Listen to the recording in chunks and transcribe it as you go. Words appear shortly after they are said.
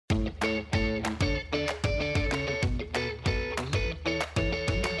Welcome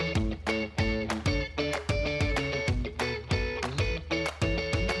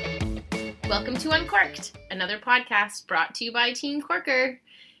to Uncorked, another podcast brought to you by Team Corker.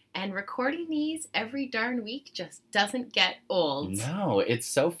 And recording these every darn week just doesn't get old. No, it's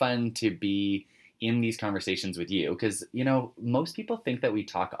so fun to be in these conversations with you because, most people think that we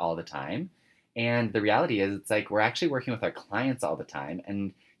talk all the time. And the reality is it's like we're actually working with our clients all the time.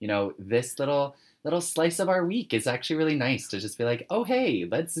 And, this little slice of our week is actually really nice to just be like, oh, hey,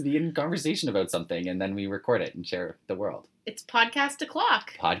 let's be in conversation about something. And then we record it and share with the world. It's podcast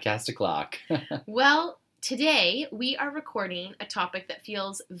o'clock. Podcast o'clock. Well, today we are recording a topic that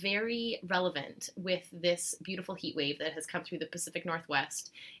feels very relevant with this beautiful heat wave that has come through the Pacific Northwest.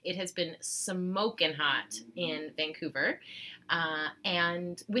 It has been smoking hot in Vancouver.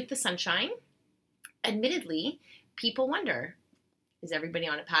 And with the sunshine, admittedly, people wonder, is everybody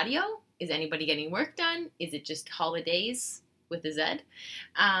on a patio? Is anybody getting work done? Is it just holidays with a Z?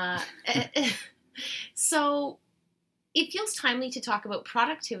 So it feels timely to talk about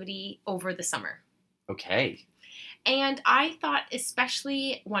productivity over the summer. Okay. And I thought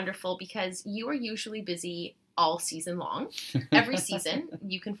especially wonderful because you are usually busy all season long. Every season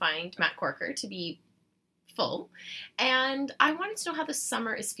you can find Matt Corker to be full. And I wanted to know how the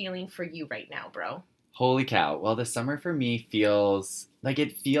summer is feeling for you right now, bro. Holy cow. Well, the summer for me feels,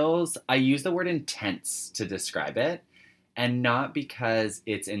 I use the word intense to describe it. And not because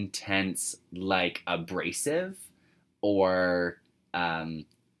it's intense like abrasive or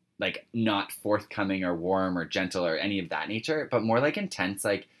not forthcoming or warm or gentle or any of that nature, but more like intense,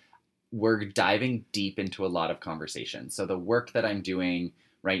 like we're diving deep into a lot of conversations. So the work that I'm doing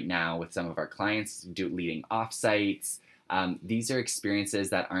right now with some of our clients, leading offsites, these are experiences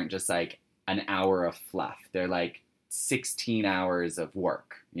that aren't just like an hour of fluff. They're like 16 hours of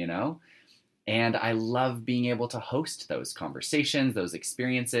work, And I love being able to host those conversations, those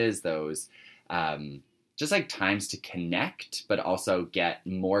experiences, those just like times to connect, but also get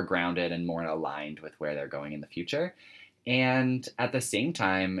more grounded and more aligned with where they're going in the future. And at the same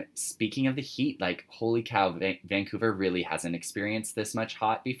time, speaking of the heat, like, holy cow, Vancouver really hasn't experienced this much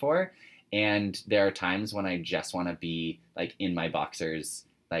hot before. And there are times when I just want to be like in my boxers,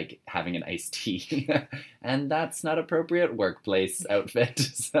 like having an iced tea. And that's not appropriate workplace outfit.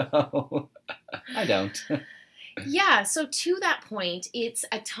 So I don't. Yeah, so to that point, it's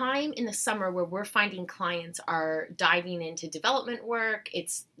a time in the summer where we're finding clients are diving into development work.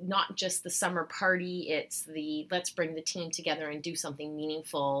 It's not just the summer party, it's the let's bring the team together and do something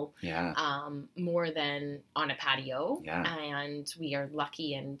meaningful, more than on a patio. Yeah. And we are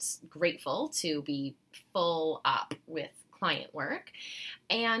lucky and grateful to be full up with client work.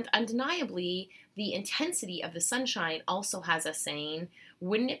 And undeniably, the intensity of the sunshine also has us saying,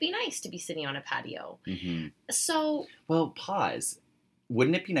 wouldn't it be nice to be sitting on a patio? Mm-hmm. So, well, pause.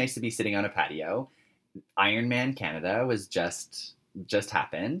 Wouldn't it be nice to be sitting on a patio? Ironman Canada was just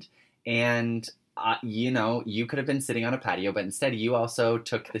happened. And, you could have been sitting on a patio, but instead you also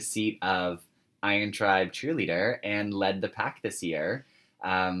took the seat of Iron Tribe cheerleader and led the pack this year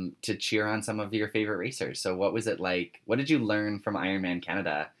to cheer on some of your favorite racers. So what was it like? What did you learn from Ironman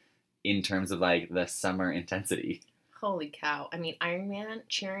Canada in terms of like the summer intensity? Holy cow. I mean, Ironman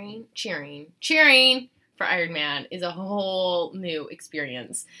cheering for Ironman is a whole new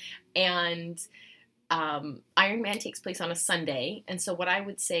experience. And Ironman takes place on a Sunday. And so what I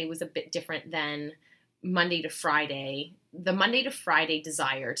would say was a bit different than Monday to Friday, the Monday to Friday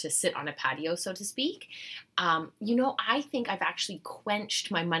desire to sit on a patio, so to speak. I think I've actually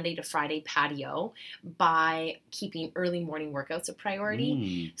quenched my Monday to Friday patio by keeping early morning workouts a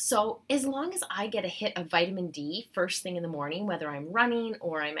priority. So as long as I get a hit of vitamin D first thing in the morning, whether I'm running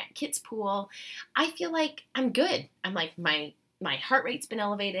or I'm at kids' pool, I feel like I'm good. I'm like, my heart rate's been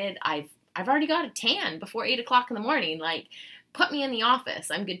elevated. I've already got a tan before 8 o'clock in the morning. Like, put me in the office.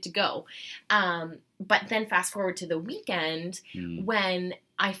 I'm good to go. But then fast forward to the weekend when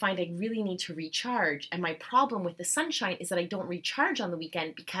I find I really need to recharge. And my problem with the sunshine is that I don't recharge on the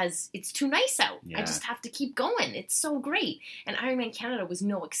weekend because it's too nice out. Yeah. I just have to keep going. It's so great. And Ironman Canada was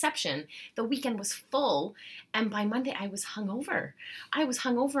no exception. The weekend was full. And by Monday, I was hungover. I was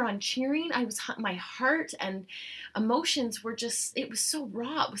hungover on cheering. My heart and emotions were just, it was so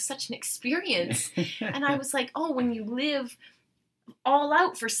raw. It was such an experience. And I was like, oh, when you live all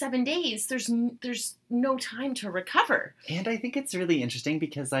out for 7 days, there's no time to recover. And I think it's really interesting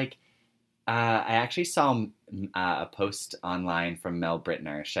because I actually saw a post online from Mel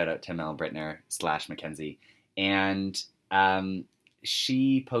Brittner. Shout out to Mel Brittner / Mackenzie. And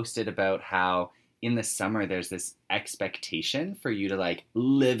she posted about how in the summer, there's this expectation for you to like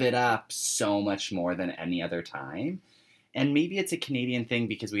live it up so much more than any other time. And maybe it's a Canadian thing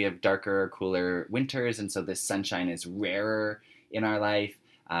because we have darker, cooler winters, and so this sunshine is rarer in our life.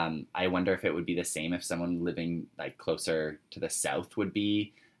 I wonder if it would be the same if someone living like closer to the south would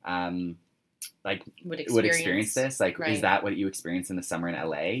be like would experience this. Like, right. Is that what you experience in the summer in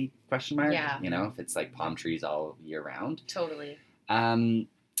LA? Question mark. Yeah. You know, if it's like palm trees all year round. Totally. And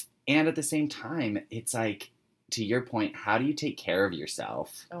at the same time, it's like, to your point, how do you take care of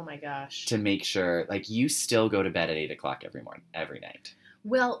yourself? Oh my gosh. To make sure, like, you still go to bed at 8:00 every night.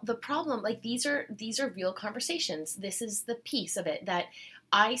 Well, the problem, like, these are real conversations. This is the piece of it that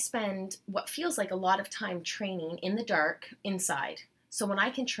I spend what feels like a lot of time training in the dark inside. So when I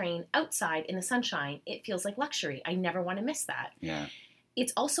can train outside in the sunshine, it feels like luxury. I never want to miss that. Yeah.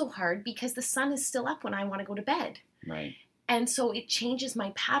 It's also hard because the sun is still up when I want to go to bed. Right. And so it changes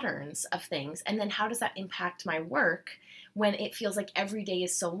my patterns of things. And then how does that impact my work when it feels like every day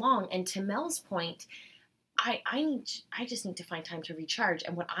is so long? And to Mel's point, I just need to find time to recharge.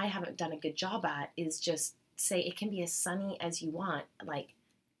 And what I haven't done a good job at is just say it can be as sunny as you want. Like,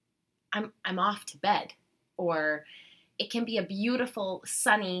 I'm off to bed. Or it can be a beautiful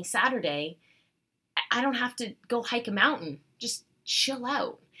sunny Saturday. I don't have to go hike a mountain. Just chill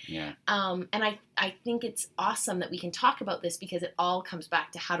out. Yeah. And I think it's awesome that we can talk about this because it all comes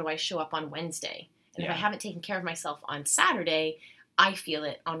back to how do I show up on Wednesday. And if I haven't taken care of myself on Saturday, I feel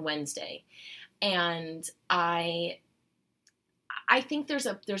it on Wednesday. And I think there's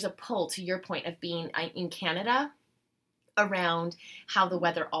a pull, to your point, of being in Canada around how the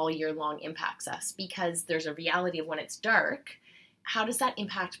weather all year long impacts us, because there's a reality of when it's dark, how does that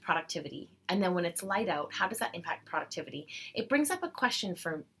impact productivity? And then when it's light out, how does that impact productivity? It brings up a question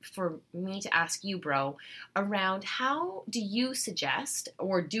for me to ask you, bro, around how do you suggest,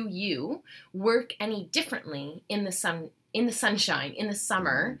 or do you work any differently in the sunshine, in the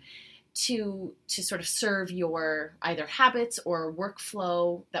summer, to sort of serve your either habits or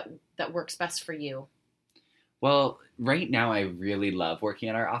workflow that works best for you? Well, right now I really love working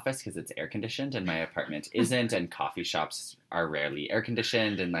in our office because it's air conditioned and my apartment isn't, and coffee shops are rarely air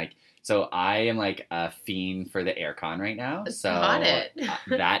conditioned, and like, so I am like a fiend for the aircon right now. So got it.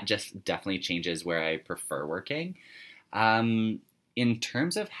 That just definitely changes where I prefer working. In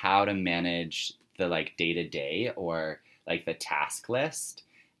terms of how to manage the like day to day or like the task list,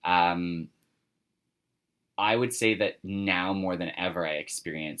 I would say that now more than ever, I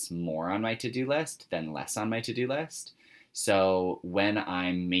experience more on my to-do list than less on my to-do list. So when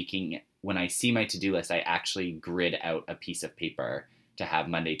I see my to-do list, I actually grid out a piece of paper to have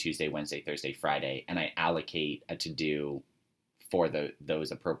Monday, Tuesday, Wednesday, Thursday, Friday, and I allocate a to-do for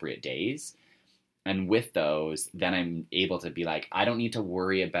those appropriate days. And with those, then I'm able to be like, I don't need to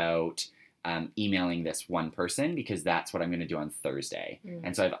worry about emailing this one person because that's what I'm going to do on Thursday.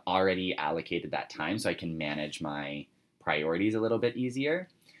 And so I've already allocated that time so I can manage my priorities a little bit easier.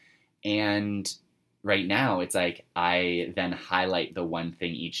 And right now it's like I then highlight the one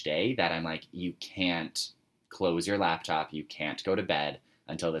thing each day that I'm like, you can't close your laptop, you can't go to bed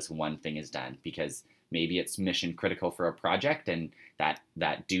until this one thing is done, because maybe it's mission critical for a project and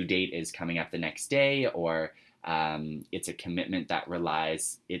that due date is coming up the next day, or it's a commitment that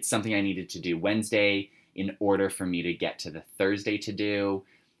it's something I needed to do Wednesday in order for me to get to the Thursday to do.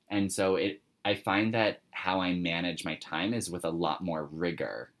 And so I find that how I manage my time is with a lot more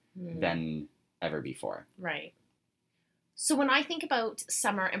rigor than ever before. Right. So when I think about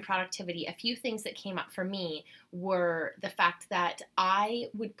summer and productivity, a few things that came up for me were the fact that I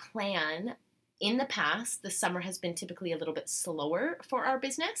would plan. In the past, the summer has been typically a little bit slower for our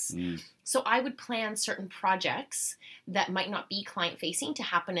business. So I would plan certain projects that might not be client-facing to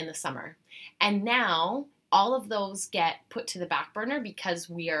happen in the summer. And now all of those get put to the back burner because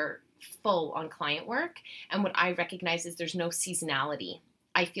we are full on client work. And what I recognize is there's no seasonality.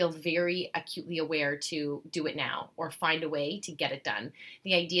 I feel very acutely aware to do it now or find a way to get it done.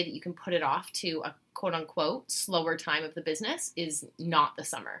 The idea that you can put it off to a quote-unquote slower time of the business is not the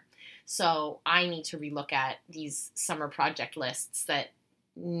summer. So I need to relook at these summer project lists that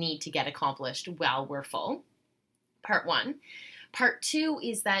need to get accomplished while we're full. Part one. Part two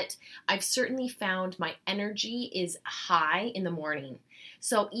is that I've certainly found my energy is high in the morning.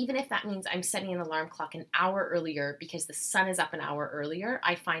 So even if that means I'm setting an alarm clock an hour earlier because the sun is up an hour earlier,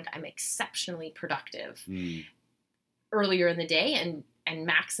 I find I'm exceptionally productive earlier in the day and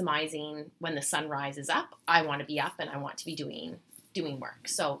maximizing when the sun rises up. I want to be up and I want to be doing work.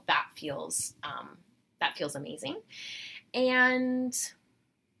 So that feels amazing. And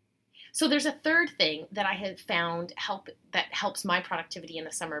So there's a third thing that I have found that helps my productivity in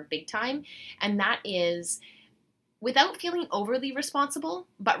the summer big time, and that is without feeling overly responsible,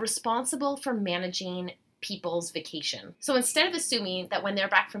 but responsible for managing people's vacation. So instead of assuming that when they're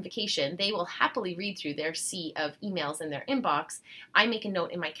back from vacation, they will happily read through their sea of emails in their inbox, I make a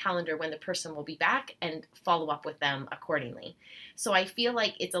note in my calendar when the person will be back and follow up with them accordingly. So I feel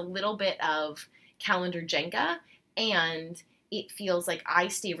like it's a little bit of calendar Jenga, and it feels like I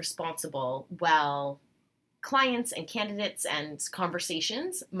stay responsible while clients and candidates and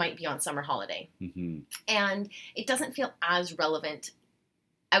conversations might be on summer holiday. Mm-hmm. And it doesn't feel as relevant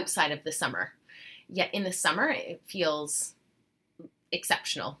outside of the summer. Yet in the summer, it feels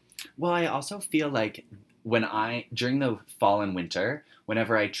exceptional. Well, I also feel like during the fall and winter,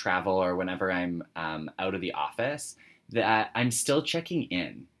 whenever I travel or whenever I'm out of the office, that I'm still checking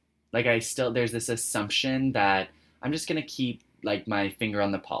in. Like there's this assumption that I'm just going to keep like my finger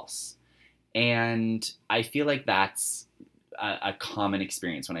on the pulse. And I feel like that's a common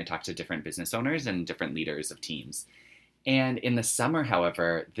experience when I talk to different business owners and different leaders of teams. And in the summer,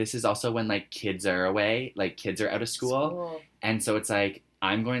 however, this is also when like kids are away, like kids are out of school. And so it's like,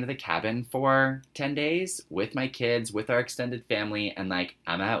 I'm going to the cabin for 10 days with my kids, with our extended family, and like,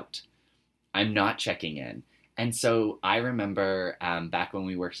 I'm out. I'm not checking in. And so I remember back when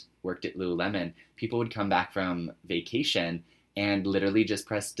we worked at Lululemon, people would come back from vacation and literally just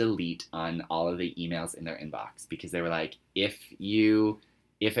press delete on all of the emails in their inbox because they were like, if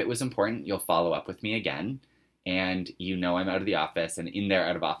it was important, you'll follow up with me again. And I'm out of the office, and in their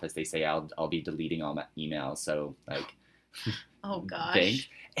out of office, they say I'll be deleting all my emails. So like, oh gosh. Thanks.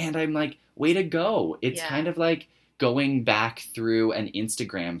 And I'm like, way to go. It's kind of like going back through an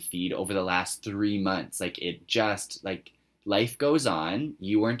Instagram feed over the last 3 months. Like it just like life goes on.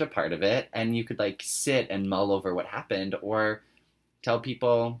 You weren't a part of it, and you could like sit and mull over what happened, or tell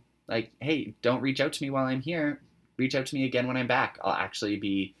people like, hey, don't reach out to me while I'm here. Reach out to me again when I'm back. I'll actually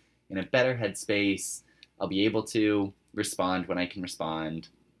be in a better headspace. I'll be able to respond when I can respond.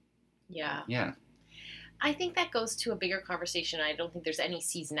 Yeah. Yeah. I think that goes to a bigger conversation. I don't think there's any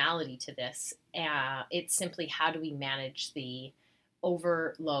seasonality to this. It's simply how do we manage the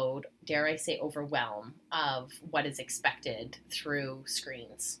overload, dare I say overwhelm, of what is expected through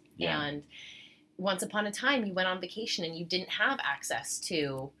screens. Yeah. And once upon a time, you went on vacation and you didn't have access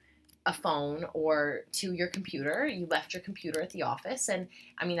to a phone or to your computer. You left your computer at the office. And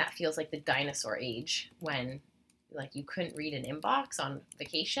I mean, that feels like the dinosaur age when like you couldn't read an inbox on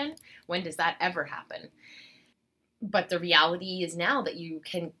vacation. When does that ever happen? But the reality is now that you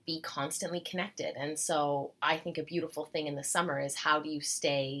can be constantly connected. And so I think a beautiful thing in the summer is how do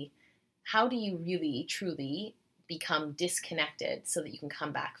you really, truly become disconnected so that you can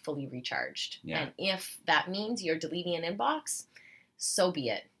come back fully recharged? Yeah. And if that means you're deleting an inbox, so be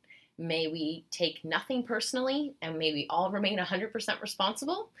it. May we take nothing personally, and may we all remain 100%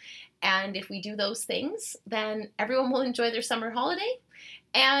 responsible. And if we do those things, then everyone will enjoy their summer holiday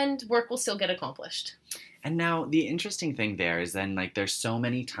and work will still get accomplished. And now the interesting thing there is then like there's so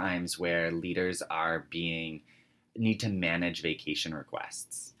many times where leaders need to manage vacation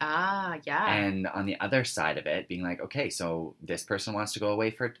requests. Ah, yeah. And on the other side of it, being like, okay, so this person wants to go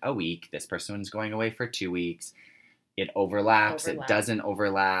away for a week. This person's going away for 2 weeks. It overlaps. It doesn't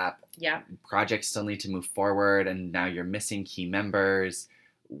overlap. Yeah. Projects still need to move forward, and now you're missing key members.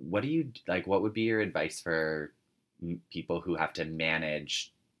 What would be your advice for people who have to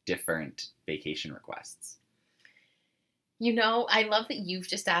manage different vacation requests? I love that you've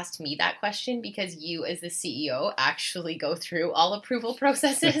just asked me that question because you, as the CEO, actually go through all approval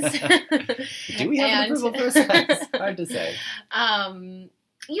processes. Do we have an approval process? Hard to say. And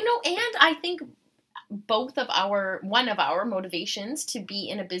I think one of our motivations to be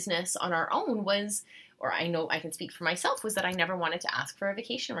in a business on our own was, or I know I can speak for myself, was that I never wanted to ask for a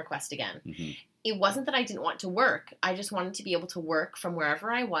vacation request again. Mm-hmm. It wasn't that I didn't want to work. I just wanted to be able to work from wherever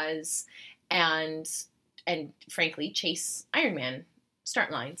I was and frankly, chase Ironman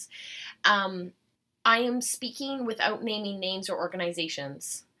start lines. I am speaking without naming names or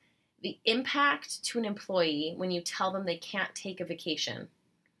organizations. The impact to an employee when you tell them they can't take a vacation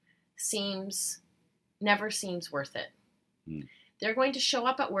never seems worth it. Mm. They're going to show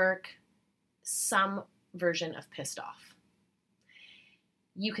up at work some version of pissed off.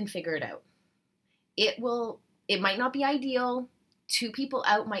 You can figure it out. It might not be ideal. 2 people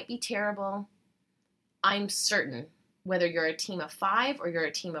out might be terrible. I'm certain whether you're a team of 5 or you're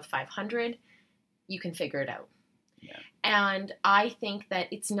a team of 500, you can figure it out. Yeah. And I think that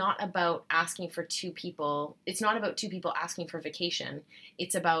it's not about asking for 2 people. It's not about 2 people asking for vacation.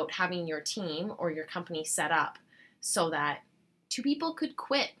 It's about having your team or your company set up so that 2 people could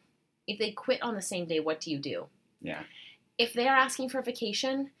quit If they quit on the same day, what do you do? Yeah. If they're asking for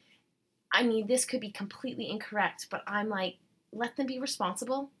vacation, I mean, this could be completely incorrect, but I'm like, let them be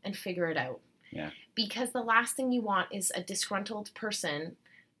responsible and figure it out. Yeah. Because the last thing you want is a disgruntled person,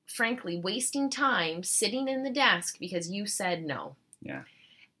 frankly, wasting time sitting in the desk because you said no. Yeah.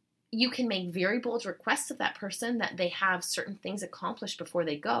 You can make very bold requests of that person that they have certain things accomplished before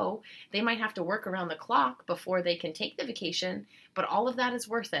they go. They might have to work around the clock before they can take the vacation, but all of that is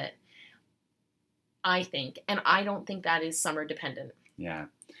worth it, I think. And I don't think that is summer dependent. Yeah.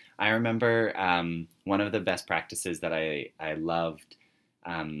 I remember one of the best practices that I loved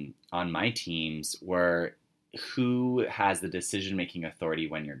on my teams were who has the decision-making authority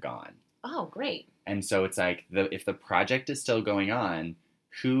when you're gone. Oh, great. And so it's like, if the project is still going on,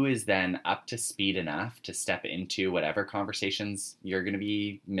 who is then up to speed enough to step into whatever conversations you're going to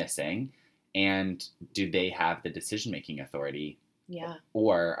be missing? And do they have the decision-making authority? Yeah.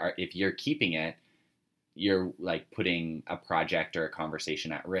 Or if you're keeping it, you're like putting a project or a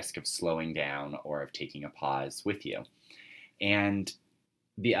conversation at risk of slowing down or of taking a pause with you. And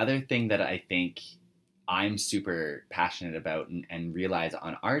the other thing that I think I'm super passionate about and realize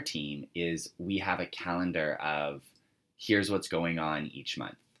on our team is we have a calendar of here's what's going on each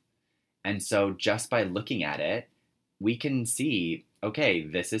month. And so just by looking at it, we can see, okay,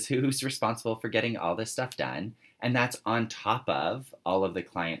 this is who's responsible for getting all this stuff done. And that's on top of all of the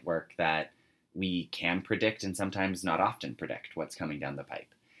client work that we can predict and sometimes not often predict what's coming down the pipe.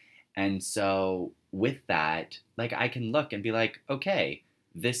 And so with that, like I can look and be like, okay,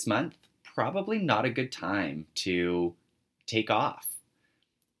 this month, probably not a good time to take off.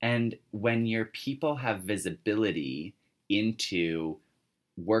 And when your people have visibility into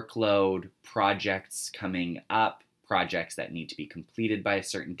workload, projects coming up, projects that need to be completed by a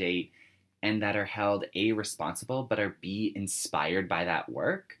certain date, and that are held A, responsible, but are B, inspired by that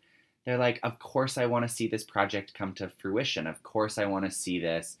work, they're like, of course I want to see this project come to fruition. Of course I want to see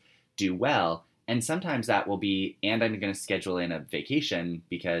this do well. And sometimes that will be, and I'm going to schedule in a vacation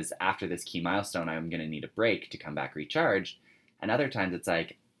because after this key milestone, I'm going to need a break to come back recharged. And other times it's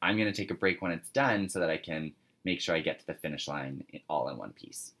like, I'm going to take a break when it's done so that I can make sure I get to the finish line all in one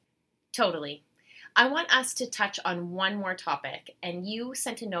piece. Totally. I want us to touch on one more topic, and you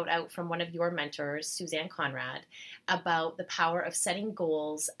sent a note out from one of your mentors, Suzanne Conrad, about the power of setting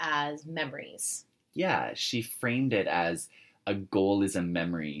goals as memories. Yeah, she framed it as a goal is a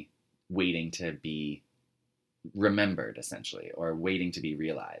memory waiting to be remembered, essentially, or waiting to be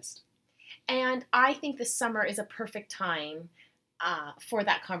realized. And I think the summer is a perfect time for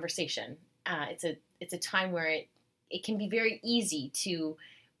that conversation. It's a time where it can be very easy to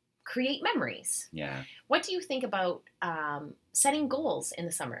create memories. Yeah. What do you think about setting goals in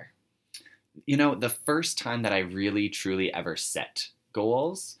the summer? You know, the first time that I really, truly ever set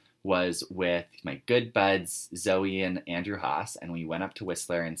goals was with my good buds, Zoe and Andrew Haas, and we went up to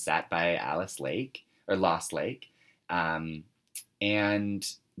Whistler and sat by Lost Lake. And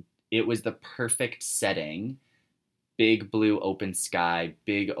it was the perfect setting. Big blue open sky,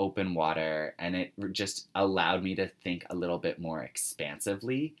 big open water, and it just allowed me to think a little bit more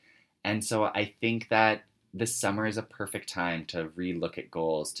expansively. And so I think that the summer is a perfect time to relook at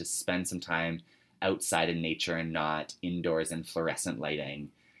goals, to spend some time outside in nature and not indoors in fluorescent lighting,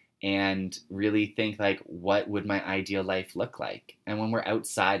 and really think like, what would my ideal life look like? And when we're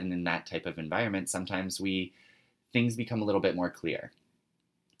outside and in that type of environment, sometimes things become a little bit more clear.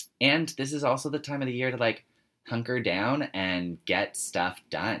 And this is also the time of the year to like hunker down and get stuff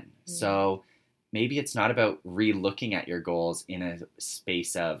done. Mm. So maybe it's not about re-looking at your goals in a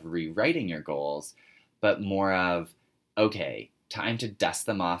space of rewriting your goals, but more of, okay, time to dust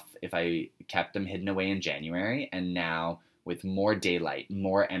them off if I kept them hidden away in January, and now with more daylight,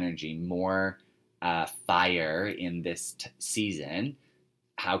 more energy, more fire in this season,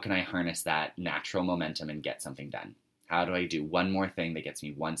 how can I harness that natural momentum and get something done? How do I do one more thing that gets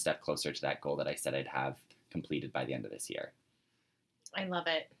me one step closer to that goal that I said I'd have completed by the end of this year? I love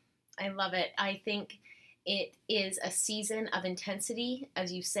it. I love it. I think it is a season of intensity.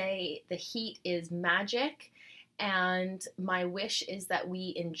 As you say, the heat is magic, and my wish is that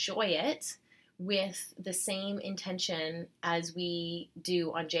we enjoy it with the same intention as we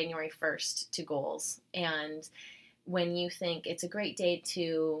do on January 1st to goals. And when you think it's a great day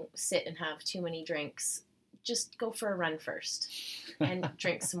to sit and have too many drinks, just go for a run first and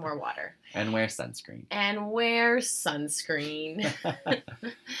drink some more water. And wear sunscreen.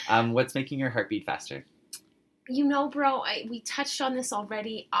 What's making your heart beat faster? Bro, we touched on this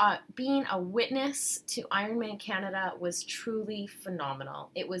already. Being a witness to Ironman Canada was truly phenomenal.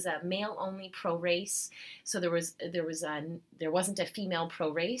 It was a male-only pro race, so there wasn't a female pro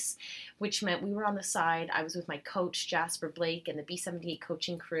race, which meant we were on the side. I was with my coach Jasper Blake and the B78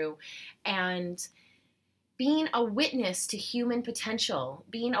 coaching crew, and being a witness to human potential,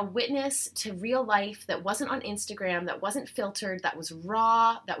 being a witness to real life that wasn't on Instagram, that wasn't filtered, that was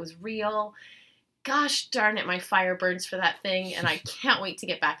raw, that was real. Gosh darn it, my fire burns for that thing, and I can't wait to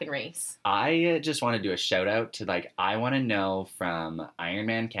get back and race. I just want to do a shout out to, I want to know from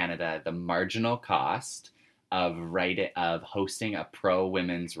Ironman Canada the marginal cost of hosting a pro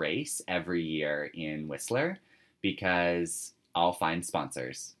women's race every year in Whistler, because I'll find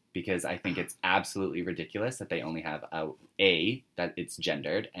sponsors. Because I think it's absolutely ridiculous that they only have A, that it's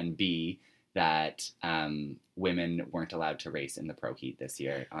gendered, and B, that women weren't allowed to race in the pro heat this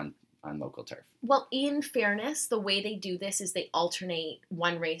year on local turf. Well, in fairness, the way they do this is they alternate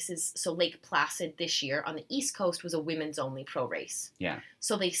one races. So Lake Placid this year on the East Coast was a women's only pro race. Yeah.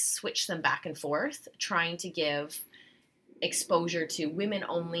 So they switch them back and forth, trying to give exposure to women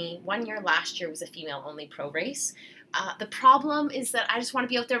only. One year last year was a female only pro race. The problem is that I just want to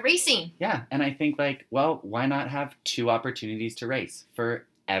be out there racing. Yeah, and I think why not have 2 opportunities to race for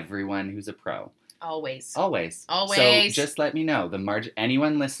everyone who's a pro? Always. So just let me know.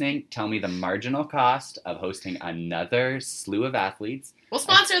 Anyone listening, tell me the marginal cost of hosting another slew of athletes. We'll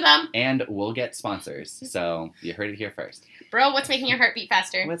sponsor them. And we'll get sponsors. So you heard it here first. Bro, what's making your heart beat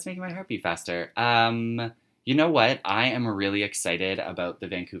faster? What's making my heart beat faster? You know what? I am really excited about the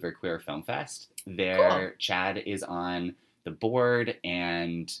Vancouver Queer Film Fest. Cool. Chad is on the board,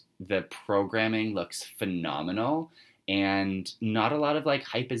 and the programming looks phenomenal. And not a lot of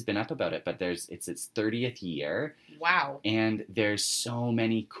hype has been up about it, but it's its 30th year. Wow. And there's so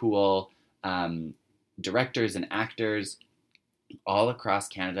many cool directors and actors all across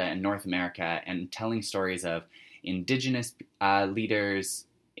Canada and North America, and telling stories of Indigenous leaders,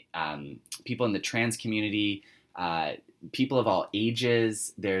 people in the trans community, people of all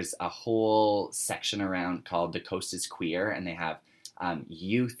ages. There's a whole section around called The Coast is Queer, and they have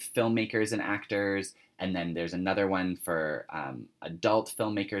youth filmmakers and actors. And then there's another one for adult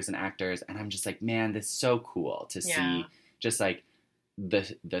filmmakers and actors. And I'm just man, this is so cool to see just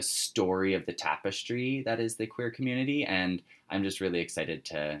the story of the tapestry that is the queer community. And I'm just really excited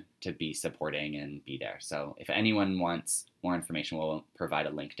to be supporting and be there. So if anyone wants more information, we'll provide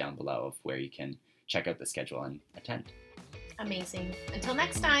a link down below of where you can check out the schedule and attend. Amazing. Until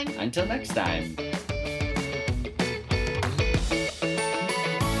next time. Until next time.